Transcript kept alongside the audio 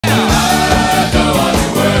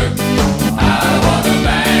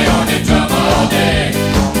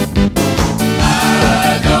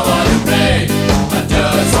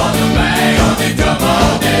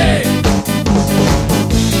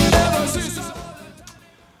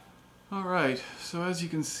Alright, so as you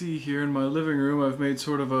can see here in my living room, I've made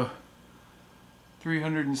sort of a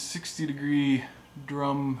 360-degree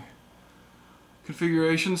drum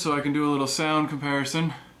configuration so I can do a little sound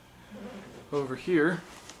comparison. Over here,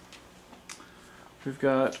 we've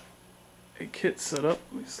got a kit set up.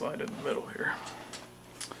 Let me slide in the middle here.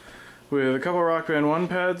 With a couple Rock Band 1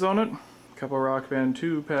 pads on it, a couple Rock Band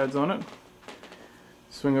 2 pads on it.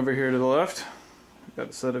 Swing over here to the left. We've got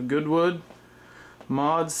a set of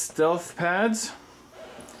GoodWoodMods Stealth pads.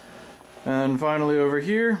 And finally over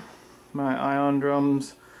here, my ion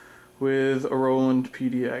drums with a Roland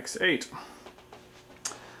PDX-8.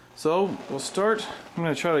 So we'll start. I'm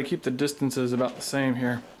going to try to keep the distances about the same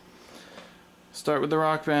here. Start with the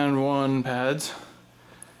Rock Band 1 pads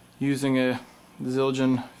using a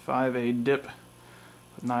Zildjian 5A dip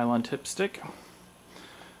with nylon tip stick.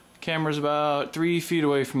 The camera's about 3 feet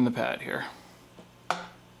away from the pad here.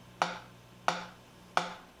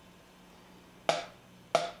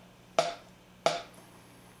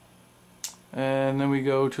 And then we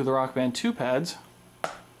go to the Rock Band 2 pads.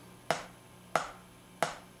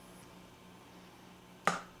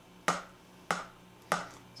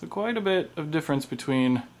 So quite a bit of difference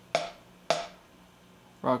between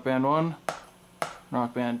Rock Band 1 and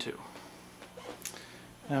Rock Band 2.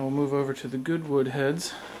 Now we'll move over to the GoodWood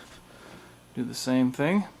heads. Do the same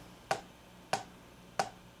thing.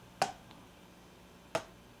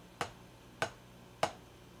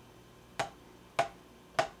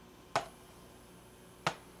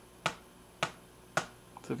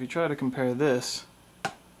 So if you try to compare this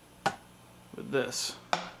with this,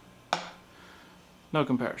 no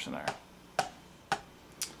comparison there.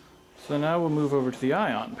 So now we'll move over to the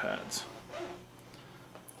ion pads.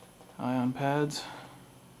 Ion pads.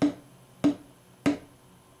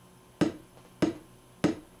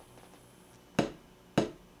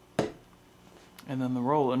 And then the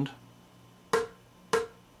Roland.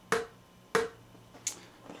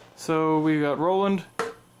 So we've got Roland,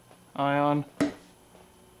 ion,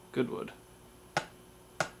 GoodWood.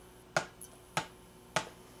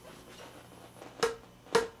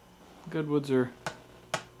 GoodWoods are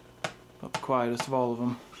about the quietest of all of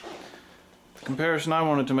them. The comparison I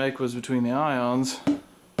wanted to make was between the ions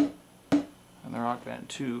and the Rock Band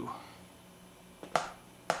 2.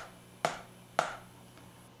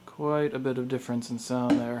 Quite a bit of difference in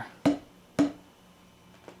sound there.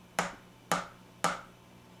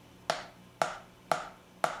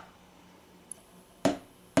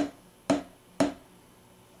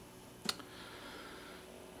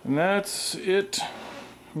 And that's it.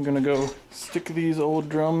 I'm gonna go stick these old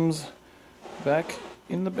drums back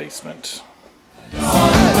in the basement.